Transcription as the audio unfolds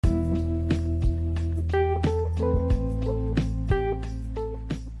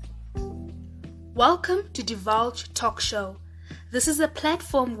Welcome to Divulge Talk Show. This is a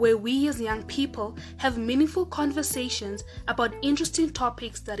platform where we as young people have meaningful conversations about interesting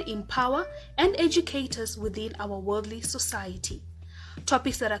topics that empower and educate us within our worldly society.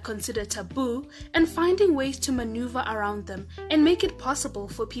 Topics that are considered taboo and finding ways to maneuver around them and make it possible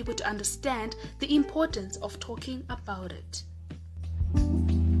for people to understand the importance of talking about it.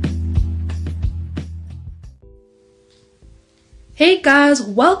 Hey guys,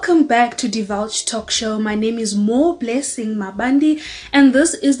 welcome back to Divulge Talk Show. My name is Mo Blessing Mabandi and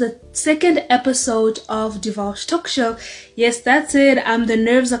this is the second episode of Divulge Talk Show. Yes, that's it. The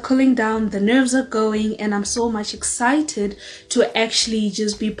nerves are cooling down, the nerves are going, and I'm so much excited to actually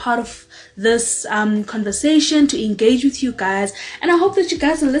just be part of this conversation, to engage with you guys. And I hope that you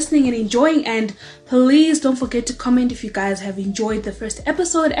guys are listening and enjoying, and please don't forget to comment if you guys have enjoyed the first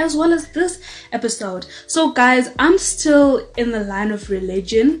episode as well as this episode. So guys, I'm still in the line of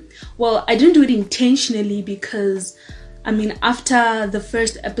religion. Well, I didn't do it intentionally because after the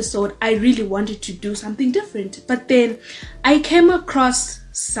first episode, I really wanted to do something different. But then I came across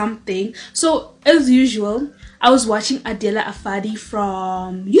something. So as usual, I was watching Adela Afadi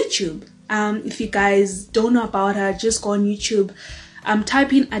from YouTube. If you guys don't know about her, just go on YouTube.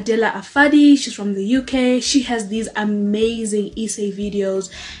 Type in Adela Afadi. She's from the UK. She has these amazing essay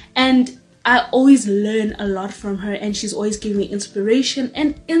videos. And I always learn a lot from her, and she's always giving me inspiration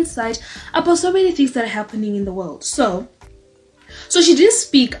and insight about so many things that are happening in the world. So she didn't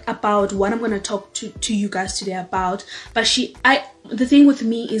speak about what I'm going to talk to you guys today about, but the thing with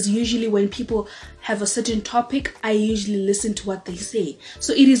me is usually when people have a certain topic, I usually listen to what they say.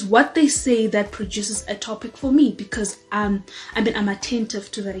 So it is what they say that produces a topic for me, because I'm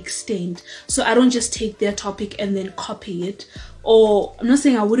attentive to that extent. So I don't just take their topic and then copy it. Or I'm not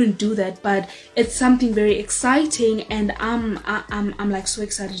saying I wouldn't do that, but it's something very exciting, and I'm like so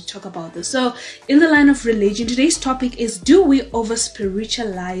excited to talk about this. So in the line of religion, today's topic is, do we over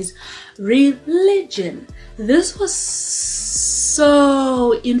spiritualize religion? This was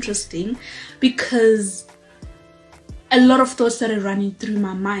so interesting because a lot of thoughts started running through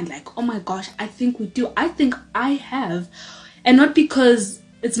my mind, like, oh my gosh, I think we do. I think I have. And not because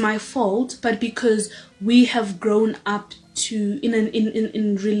it's my fault, but because we have grown up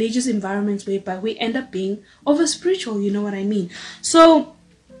in religious environments whereby we end up being over spiritual, you know what I mean? So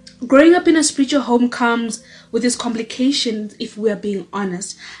growing up in a spiritual home comes with its complications, if we are being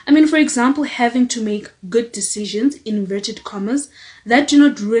honest. For example, having to make good decisions, in inverted commas, that do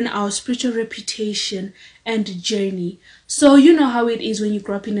not ruin our spiritual reputation and journey. So you know how it is when you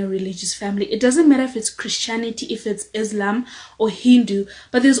grow up in a religious family. It doesn't matter if it's Christianity, if it's Islam or Hindu,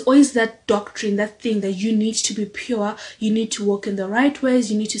 but there's always that doctrine, that thing that you need to be pure, you need to walk in the right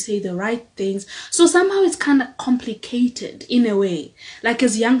ways, you need to say the right things. So somehow it's kind of complicated in a way. Like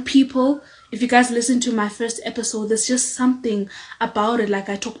as young people, if you guys listen to my first episode, there's just something about it. Like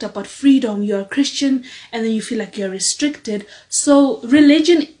I talked about freedom. You're a Christian and then you feel like you're restricted. So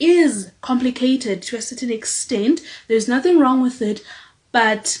religion is complicated to a certain extent. There's nothing wrong with it.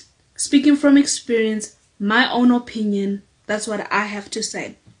 But speaking from experience, my own opinion, that's what I have to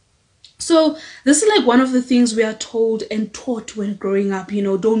say. So this is like one of the things we are told and taught when growing up,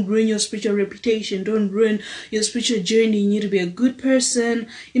 don't ruin your spiritual reputation, don't ruin your spiritual journey, you need to be a good person,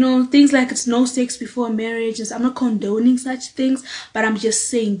 things like it's no sex before marriage. I'm not condoning such things, but I'm just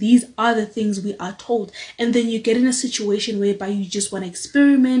saying these are the things we are told. And then you get in a situation whereby you just want to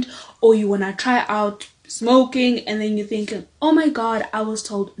experiment, or you want to try out smoking, and then you're thinking, oh my God, I was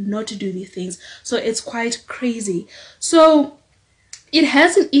told not to do these things. So it's quite crazy. So it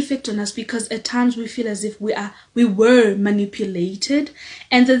has an effect on us because at times we feel as if we were manipulated,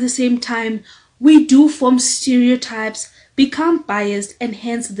 and at the same time we do form stereotypes, become biased, and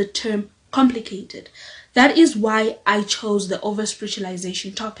hence the term complicated. That is why I chose the over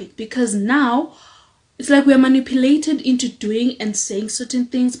spiritualization topic, because now it's like we're manipulated into doing and saying certain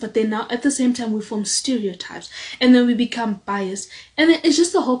things, but then now at the same time we form stereotypes, and then we become biased, and then it's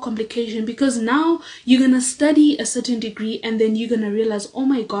just a whole complication, because now you're gonna study a certain degree and then you're gonna realize, oh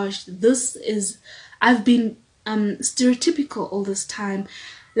my gosh, I've been stereotypical all this time.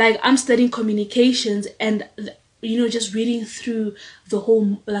 Like I'm studying communications, and just reading through the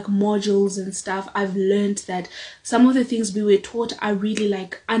whole like modules and stuff, I've learned that some of the things we were taught are really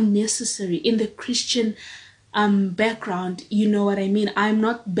like unnecessary in the Christian background. You know what I mean? I'm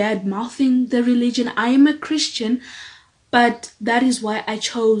not bad mouthing the religion. I am a Christian, but that is why I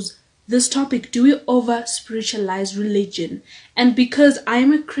chose this topic. Do we over spiritualize religion? And because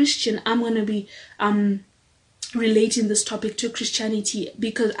I'm a Christian, I'm going to be relating this topic to Christianity,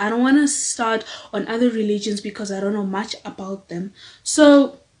 because I don't want to start on other religions because I don't know much about them.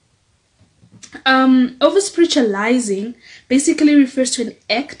 So Over spiritualizing basically refers to an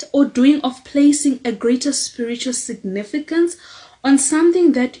act or doing of placing a greater spiritual significance on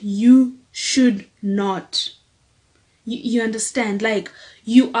something that you should not. You understand? Like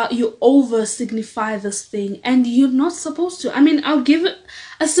you over signify this thing and you're not supposed to. I mean, I'll give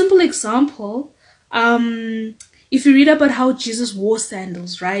a simple example. If you read about how Jesus wore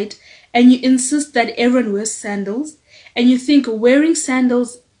sandals, right? And you insist that everyone wears sandals, and you think wearing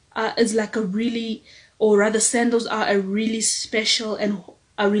sandals is like a really, or rather sandals are a really special and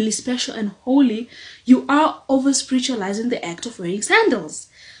holy, you are over spiritualizing the act of wearing sandals.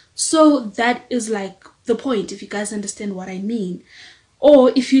 So that is like the point, if you guys understand what I mean.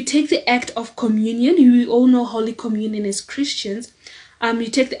 Or if you take the act of communion, you all know Holy Communion as Christians. You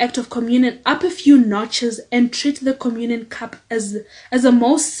take the act of communion up a few notches and treat the communion cup as a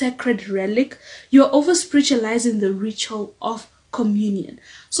most sacred relic. You're over spiritualizing the ritual of communion.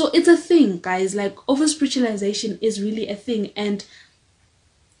 So it's a thing, guys. Like, over spiritualization is really a thing, and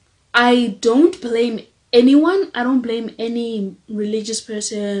I don't blame anyone. I don't blame any religious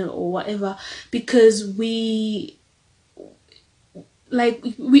person or whatever, because we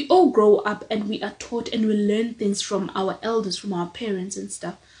all grow up and we are taught and we learn things from our elders, from our parents and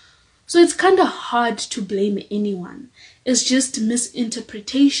stuff. So it's kind of hard to blame anyone. It's just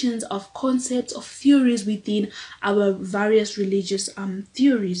misinterpretations of concepts, of theories within our various religious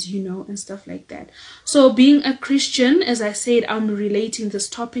theories, and stuff like that. So being a Christian, as I said, I'm relating this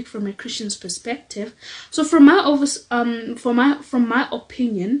topic from a Christian's perspective. So from my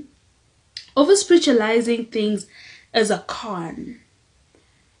opinion, over spiritualizing things is a con.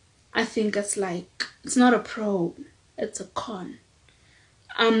 I think it's not a pro, it's a con.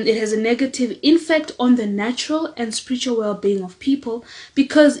 It has a negative effect on the natural and spiritual well-being of people,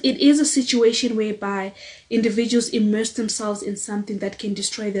 because it is a situation whereby individuals immerse themselves in something that can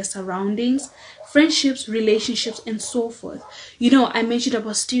destroy their surroundings, friendships, relationships, and so forth. I mentioned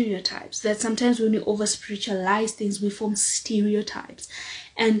about stereotypes, that sometimes when we over spiritualize things, we form stereotypes.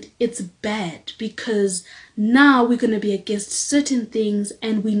 And it's bad, because now we're going to be against certain things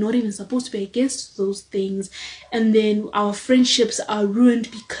and we're not even supposed to be against those things. And then our friendships are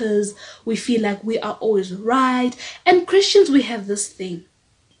ruined because we feel like we are always right. And Christians, we have this thing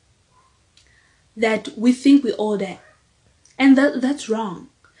that we think we're all that. And that's wrong,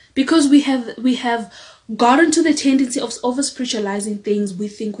 because we have gotten to the tendency of over spiritualizing things. We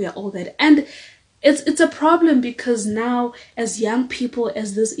think we are all that. And it's a problem, because now, as young people,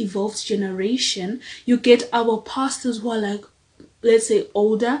 as this evolved generation, you get our pastors who are like, let's say,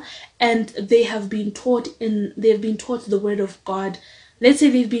 older, and they have been taught the word of God. Let's say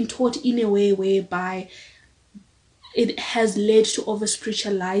they've been taught in a way whereby it has led to over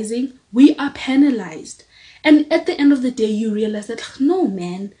spiritualizing. We are penalized, and at the end of the day, you realize that, no,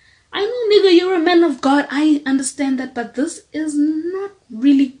 man, I know, nigga, you're a man of God, I understand that, but this is not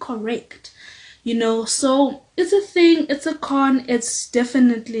really correct. So it's a thing, it's a con. It's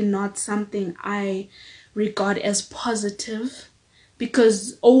definitely not something I regard as positive,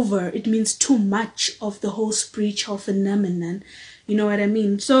 because over, it means too much of the whole spiritual phenomenon. You know what I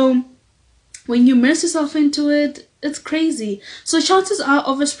mean? So when you immerse yourself into it, it's crazy. So chances are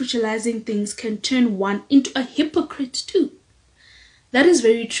over spiritualizing things can turn one into a hypocrite too. That is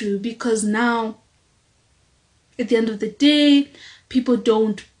very true, because now, at the end of the day, people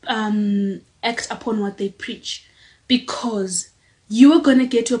don't act upon what they preach, because you are going to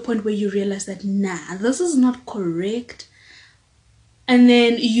get to a point where you realize that, nah, this is not correct, and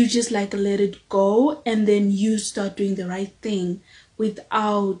then you just let it go, and then you start doing the right thing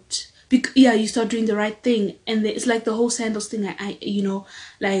you start doing the right thing. And it's like the whole sandals thing.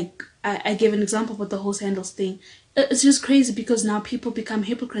 I gave an example about the whole sandals thing. It's just crazy, because now people become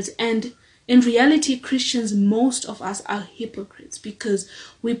hypocrites. And in reality, Christians, most of us are hypocrites, because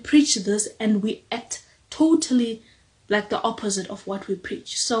we preach this and we act totally like the opposite of what we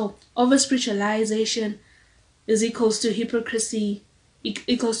preach. So over spiritualization is equals to hypocrisy,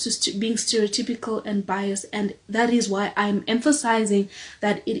 equals to being stereotypical and biased. And that is why I'm emphasizing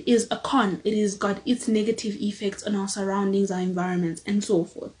that it is a con. It has got its negative effects on our surroundings, our environments, and so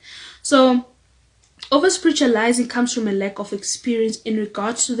forth. So over spiritualizing comes from a lack of experience in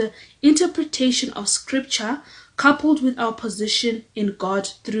regards to the interpretation of scripture, coupled with our position in God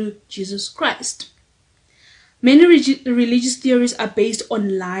through Jesus Christ. Many religious theories are based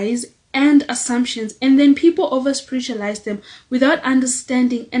on lies and assumptions, and then people over spiritualize them without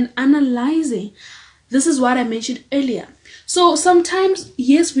understanding and analyzing. This is what I mentioned earlier. So sometimes,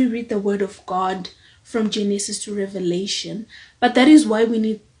 yes, we read the word of God from Genesis to Revelation, but that is why we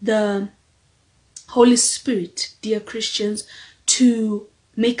need the Holy Spirit, dear Christians, to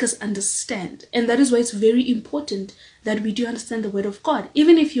make us understand. And that is why it's very important that we do understand the word of God.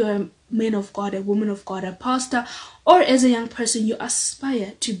 Even if you're a man of God, a woman of God, a pastor, or as a young person you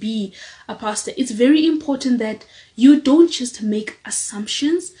aspire to be a pastor, it's very important that you don't just make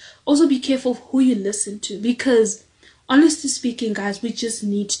assumptions. Also be careful of who you listen to, because honestly speaking, guys, we just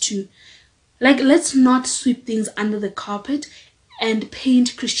need to, let's not sweep things under the carpet and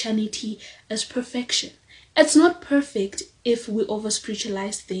paint Christianity as perfection. It's not perfect if we over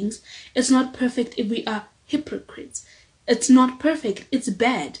spiritualize things. It's not perfect if we are hypocrites. It's not perfect. It's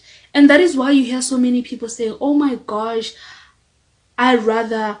bad. And that is why you hear so many people saying, oh my gosh, I'd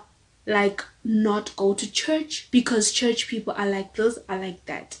rather not go to church because church people are like this, are like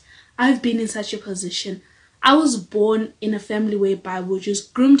that. I've been in such a position. I was born in a family whereby we were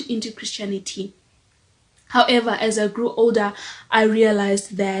just groomed into Christianity. However, as I grew older, I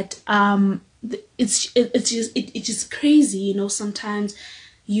realized that it's just crazy, sometimes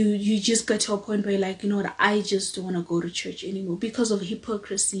you just get to a point where you're like, what, I just don't want to go to church anymore because of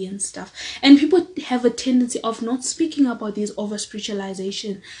hypocrisy and stuff. And people have a tendency of not speaking about these over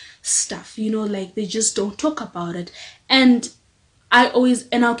spiritualization stuff, they just don't talk about it. And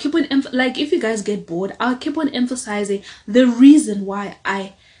I'll keep on if you guys get bored, I'll keep on emphasizing the reason why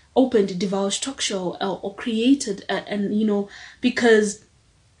I opened Divulge Talk Show or created because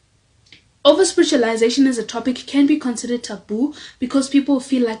over spiritualization as a topic can be considered taboo because people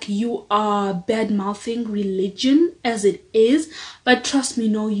feel like you are bad mouthing religion as it is. But trust me,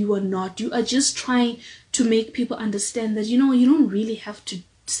 no, you are not. You are just trying to make people understand that you don't really have to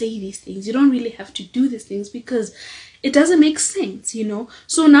say these things, you don't really have to do these things because it doesn't make sense,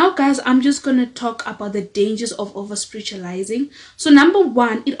 So now, guys, I'm just going to talk about the dangers of over spiritualizing. So number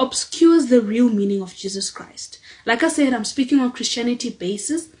one, it obscures the real meaning of Jesus Christ. Like I said, I'm speaking on Christianity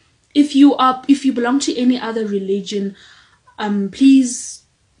basis. If you belong to any other religion, please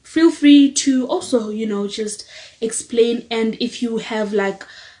feel free to also, just explain. And if you have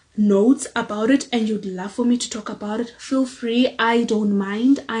notes about it and you'd love for me to talk about it, feel free. I don't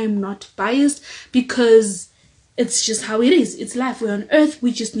mind. I'm not biased because it's just how it is. It's life. We're on earth.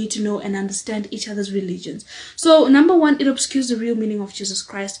 We just need to know and understand each other's religions. So number one, it obscures the real meaning of Jesus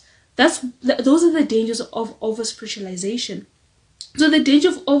Christ. Those are the dangers of over spiritualization. So the danger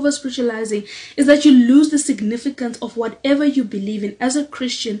of over spiritualizing is that you lose the significance of whatever you believe in as a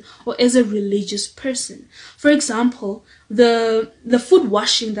Christian or as a religious person. For example, the foot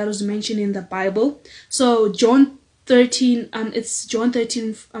washing that was mentioned in the Bible. So John 13, it's John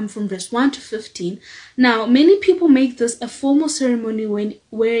 13 from verse 1 to 15. Now, many people make this a formal ceremony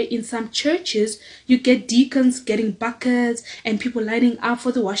where in some churches you get deacons getting buckets and people lining up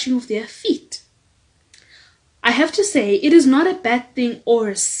for the washing of their feet. I have to say, it is not a bad thing or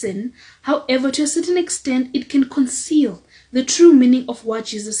a sin. However, to a certain extent, it can conceal the true meaning of what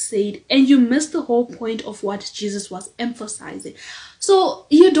Jesus said, and you miss the whole point of what Jesus was emphasizing. So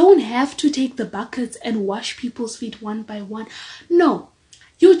you don't have to take the buckets and wash people's feet one by one. No,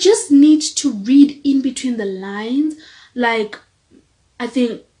 you just need to read in between the lines. I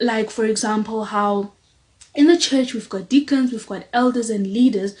think, for example, how in the church we've got deacons, we've got elders and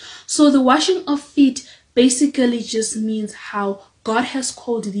leaders. So the washing of feet basically just means how God has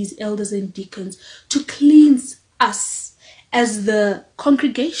called these elders and deacons to cleanse us as the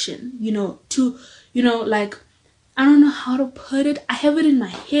congregation, I don't know how to put it. I have it in my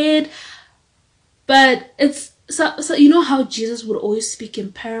head, but it's so how Jesus would always speak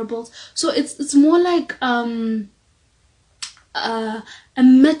in parables. So it's more like a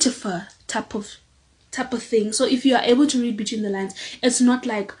metaphor type of thing. So if you are able to read between the lines, it's not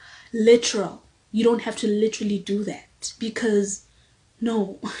like literal. You don't have to literally do that because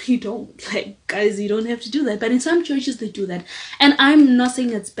no, you don't. Guys, you don't have to do that. But in some churches, they do that. And I'm not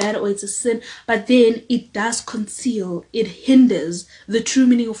saying it's bad or it's a sin, but then it does conceal, it hinders the true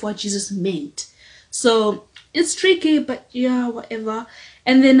meaning of what Jesus meant. So it's tricky, but yeah, whatever.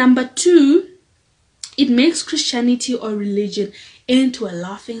 And then number two, it makes Christianity or religion into a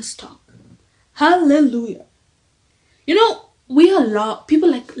laughing stock. Hallelujah.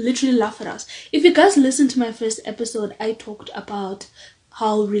 People literally laugh at us. If you guys listen to my first episode, I talked about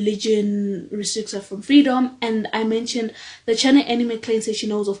how religion restricts us from freedom, and I mentioned the China Anime Clan says she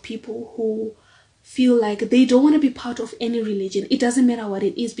knows of people who feel like they don't want to be part of any religion. It doesn't matter what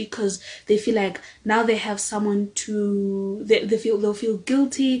it is because they feel like now they have someone they'll feel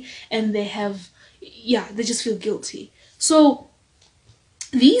guilty, and they just feel guilty. So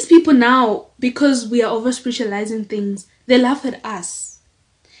these people now, because we are over spiritualizing things, they laugh at us.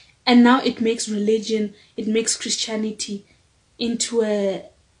 And now it makes religion, it makes Christianity into a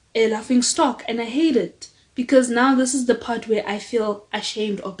laughing stock. And I hate it. Because now this is the part where I feel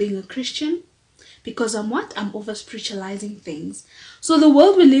ashamed of being a Christian. Because I'm what? I'm over spiritualizing things. So the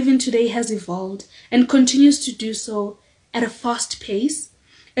world we live in today has evolved and continues to do so at a fast pace.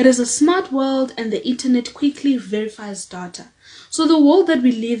 It is a smart world and the internet quickly verifies data. So the world that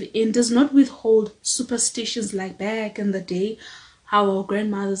we live in does not withhold superstitions like back in the day, how our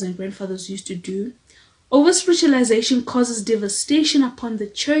grandmothers and grandfathers used to do. Over spiritualization causes devastation upon the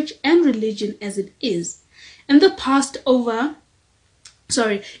church and religion as it is. In the past, over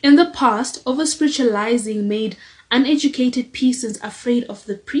spiritualizing made uneducated peasants afraid of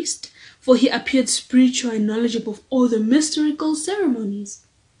the priest, for he appeared spiritual and knowledgeable of all the mystical ceremonies.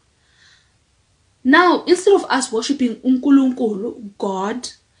 Now, instead of us worshipping Unkulunkulu, God,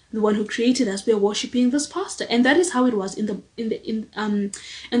 the one who created us, we are worshipping this pastor, and that is how it was in the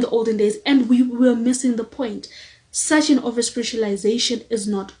olden days. And we were missing the point. Such an over spiritualization is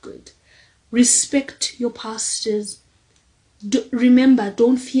not good. Respect your pastors. Remember,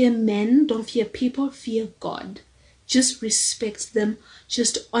 don't fear men, don't fear people, fear God. Just respect them.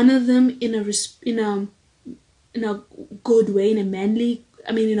 Just honor them in a good way,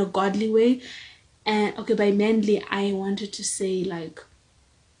 in a godly way. And okay, by manly, I wanted to say like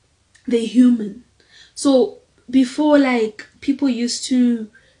they're human. So before, like, people used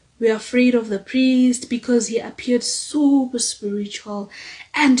to were afraid of the priest because he appeared super spiritual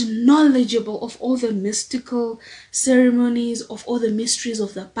and knowledgeable of all the mystical ceremonies, of all the mysteries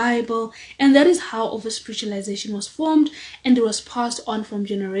of the Bible. And that is how over spiritualization was formed, and it was passed on from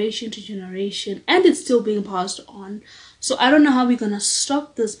generation to generation, and it's still being passed on. So I don't know how we're going to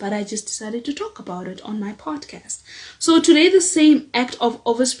stop this, but I just decided to talk about it on my podcast. So today, the same act of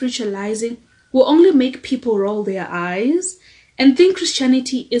over spiritualizing will only make people roll their eyes and think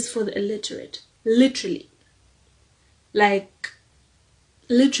Christianity is for the illiterate. Literally. Like,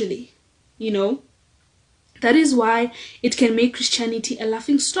 literally, That is why it can make Christianity a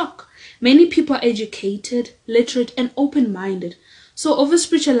laughing stock. Many people are educated, literate, and open-minded. So over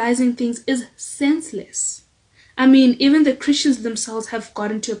spiritualizing things is senseless. Even the Christians themselves have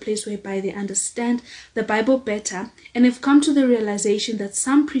gotten to a place whereby they understand the Bible better and have come to the realization that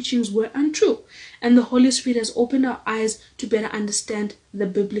some preachings were untrue, and the Holy Spirit has opened our eyes to better understand the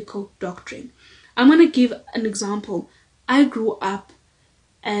biblical doctrine. I'm going to give an example. I grew up,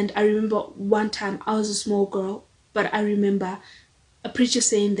 and I remember one time I was a small girl, but I remember a preacher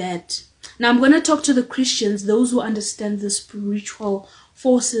saying that. Now I'm going to talk to the Christians, those who understand the spiritual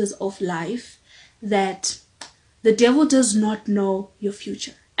forces of life, that the devil does not know your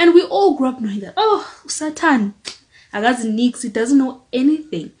future. And we all grew up knowing that, Satan, he doesn't know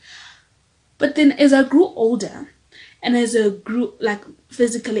anything. But then as I grew older, and as I grew like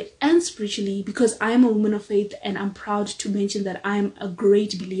physically and spiritually, because I am a woman of faith and I'm proud to mention that I'm a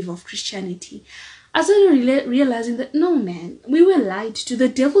great believer of Christianity, I started realizing that no, man, we were lied to. The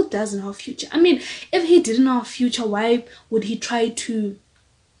devil doesn't know our future. If he didn't know our future, why would he try to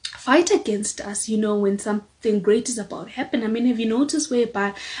fight against us, when something great is about to happen? Have you noticed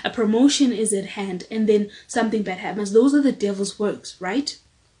whereby a promotion is at hand and then something bad happens? Those are the devil's works, right?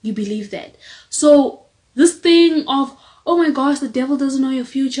 You believe that. So this thing of, oh my gosh, the devil doesn't know your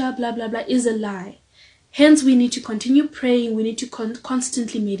future, blah, blah, blah, is a lie. Hence, we need to continue praying. We need to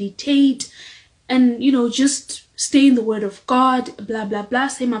constantly meditate and, just stay in the word of God, blah, blah, blah.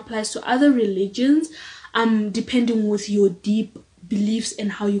 Same applies to other religions, depending with your deep beliefs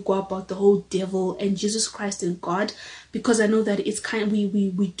and how you go about the whole devil and Jesus Christ and God, because I know that it's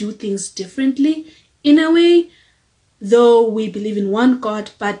we do things differently in a way, though we believe in one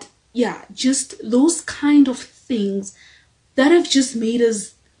God. But yeah, just those kind of things that have just made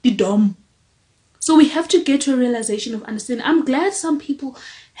us be dumb. So we have to get to a realization of understanding. I'm glad some people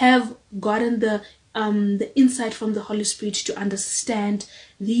have gotten the insight from the Holy Spirit to understand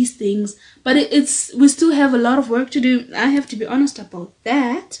these things, but we still have a lot of work to do. I have to be honest about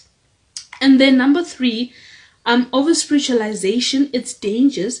that. And then number 3, over spiritualization, it's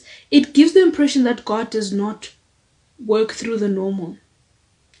dangerous. It gives the impression that God does not work through the normal.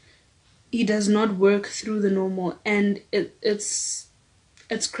 He does not work through the normal, and it's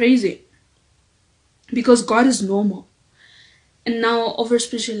crazy, because God is normal. And now over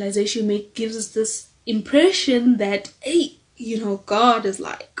spiritualization gives us this impression that, hey, God is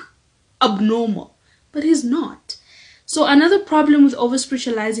like abnormal, but he's not. So another problem with over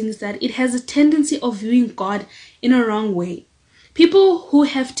spiritualizing is that it has a tendency of viewing God in a wrong way. People who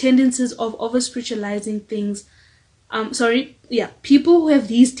have tendencies of over spiritualizing things, people who have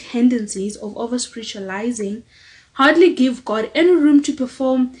these tendencies of over spiritualizing hardly give God any room to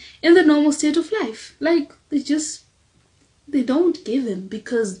perform in the normal state of life. Like, they don't give him,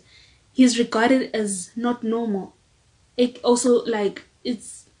 because he's regarded as not normal. It also, like,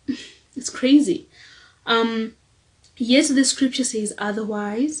 it's crazy. Yes, the scripture says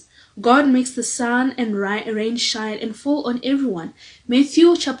otherwise. God makes the sun and rain shine and fall on everyone.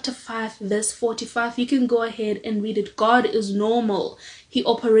 Matthew chapter 5 verse 45. You can go ahead and read it. God is normal. He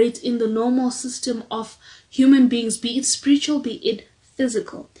operates in the normal system of human beings, be it spiritual, be it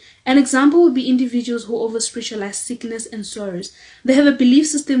physical. An example would be individuals who over spiritualize sickness and sorrows. They have a belief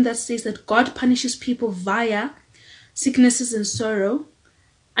system that says that God punishes people via sicknesses and sorrow.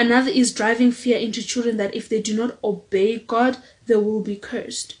 Another is driving fear into children that if they do not obey God, they will be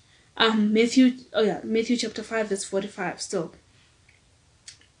cursed. Matthew chapter 5 verse 45. Still,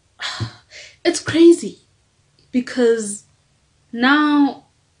 it's crazy because now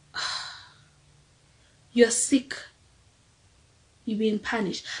you're sick, you're being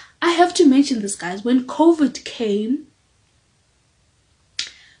punished. I have to mention this, guys. When COVID came,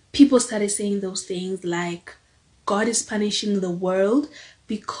 people started saying those things like God is punishing the world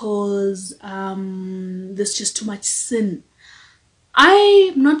because there's just too much sin.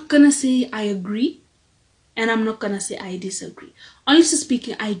 I'm not gonna say I agree, and I'm not gonna say I disagree. Honestly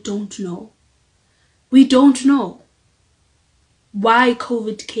speaking, I don't know. We don't know why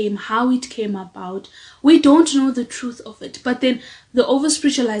COVID came, how it came about. We don't know the truth of it. But then the over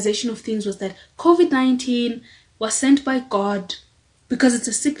spiritualization of things was that COVID-19 was sent by God because it's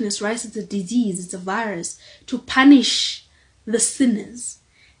a sickness, right? It's a disease, it's a virus, to punish the sinners.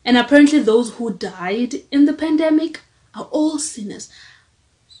 And apparently those who died in the pandemic are all sinners.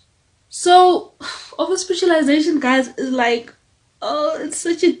 So over spiritualization, guys, is like, oh, it's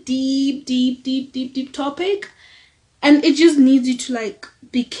such a deep topic, and it just needs you to like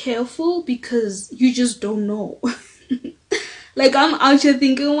be careful because you just don't know. Like, I'm out here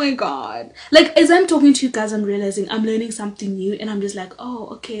thinking, oh my god, like as I'm talking to you guys, I'm realizing I'm learning something new, and I'm just like, oh,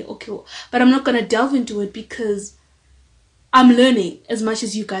 okay, but I'm not gonna delve into it because I'm learning as much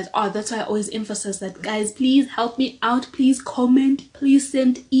as you guys are. That's why I always emphasize that, guys, please help me out. Please comment. Please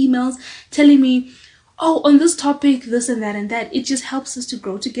send emails telling me, oh, on this topic, this and that and that. It just helps us to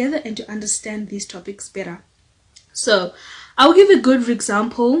grow together and to understand these topics better. So I'll give a good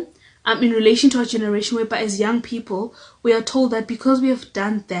example in relation to our generation, whereby as young people, we are told that because we have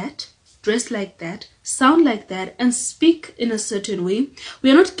done that, dress like that, sound like that, and speak in a certain way, we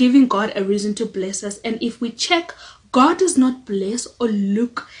are not giving God a reason to bless us. And if we check, God does not bless or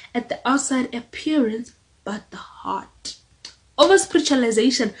look at the outside appearance, but the heart. Over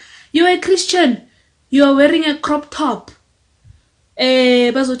spiritualization. You're a Christian. You are wearing a crop top.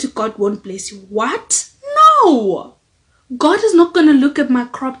 But God won't bless you. What? No. God is not going to look at my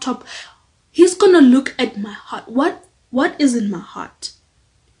crop top. He's going to look at my heart. What is in my heart?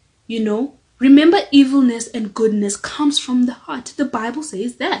 You know? Remember, evilness and goodness comes from the heart. The Bible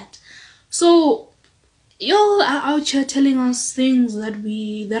says that. So y'all are out here telling us things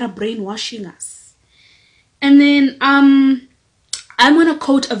that are brainwashing us. And then I'm gonna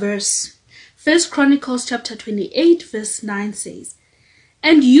quote a verse. 1 Chronicles chapter 28 verse 9 says,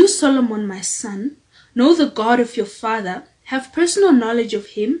 "And you, Solomon, my son, know the God of your father, have personal knowledge of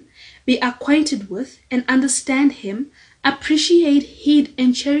him, be acquainted with and understand him, appreciate, heed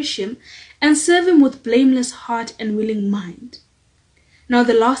and cherish him, and serve him with blameless heart and willing mind." Now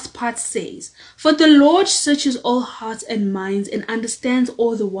the last part says, "For the Lord searches all hearts and minds and understands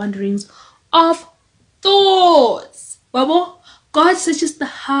all the wanderings of thoughts." Babo, God searches the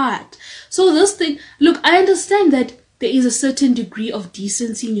heart. So this thing, look, I understand that there is a certain degree of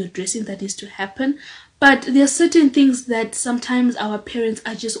decency in your dressing that is to happen, but there are certain things that sometimes our parents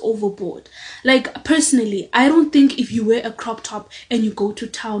are just overboard. Like, personally, I don't think if you wear a crop top and you go to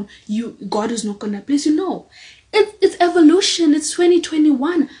town, God is not gonna bless you. No. It's evolution. It's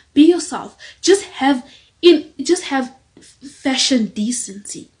 2021. Be yourself. Just have fashion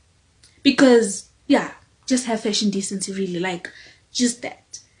decency. Because just have fashion decency, really. Like, just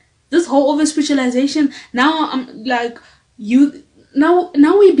that. This whole over spiritualization, now I'm like,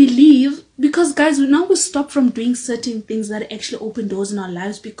 now we believe, because guys, now we stop from doing certain things that actually open doors in our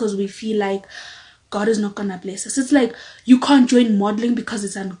lives because we feel like God is not gonna bless us. It's like you can't join modeling because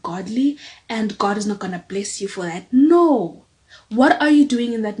it's ungodly and God is not gonna bless you for that. No. What are you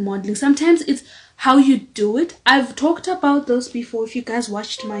doing in that modeling? Sometimes it's how you do it. I've talked about this before. If you guys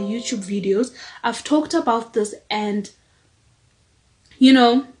watched my YouTube videos, I've talked about this, and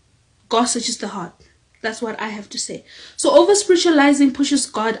God searches the heart. That's what I have to say. So over spiritualizing pushes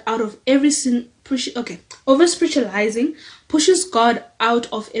God out of every over spiritualizing pushes God out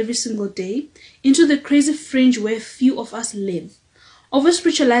of every single day into the crazy fringe where few of us live. Over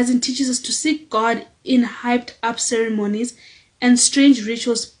spiritualizing teaches us to seek God in hyped up ceremonies and strange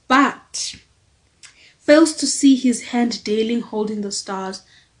rituals, but fails to see his hand daily holding the stars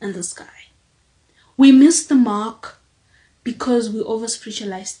and the sky. We miss the mark because we over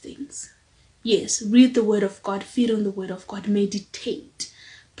spiritualize things. Yes, read the word of God, feed on the word of God, meditate,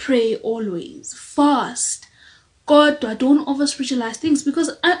 pray always, fast. God, don't over spiritualize things, because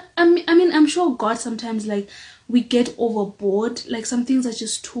I mean I'm sure God sometimes, like, we get overboard, like some things are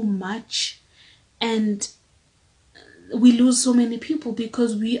just too much, and we lose so many people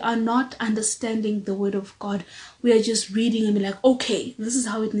because we are not understanding the word of God. We are just reading and be like, okay, this is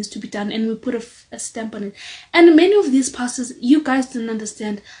how it needs to be done, and we put a stamp on it. And many of these pastors, you guys don't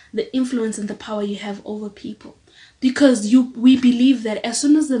understand the influence and the power you have over people, because we believe that as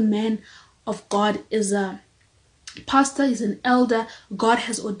soon as the man of God is a pastor, is an elder, God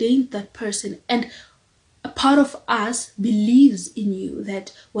has ordained that person, and a part of us believes in you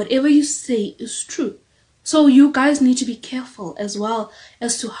that whatever you say is true. So you guys need to be careful as well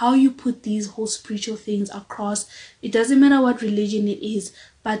as to how you put these whole spiritual things across. It doesn't matter what religion it is,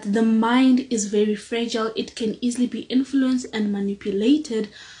 but the mind is very fragile. It can easily be influenced and manipulated.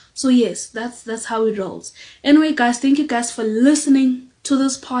 So yes, that's how it rolls. Anyway, guys, thank you guys for listening to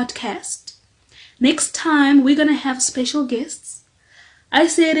this podcast. Next time, we're going to have special guests. I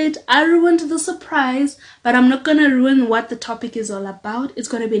said it, I ruined the surprise, but I'm not going to ruin what the topic is all about. It's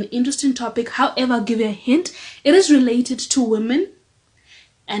going to be an interesting topic. However, I'll give you a hint. It is related to women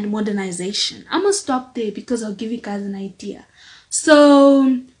and modernization. I'm going to stop there because I'll give you guys an idea.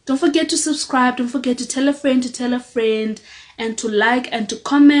 So don't forget to subscribe. Don't forget to tell a friend, and to like and to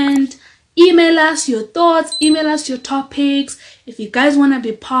comment. Email us your thoughts, email us your topics. If you guys want to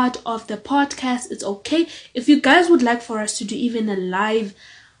be part of the podcast, it's okay. If you guys would like for us to do even a live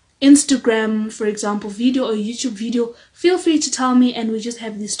Instagram, for example, video or YouTube video, feel free to tell me, and we just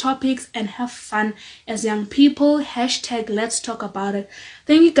have these topics and have fun as young people. #let's talk about it.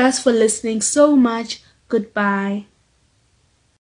 Thank you guys for listening so much. Goodbye.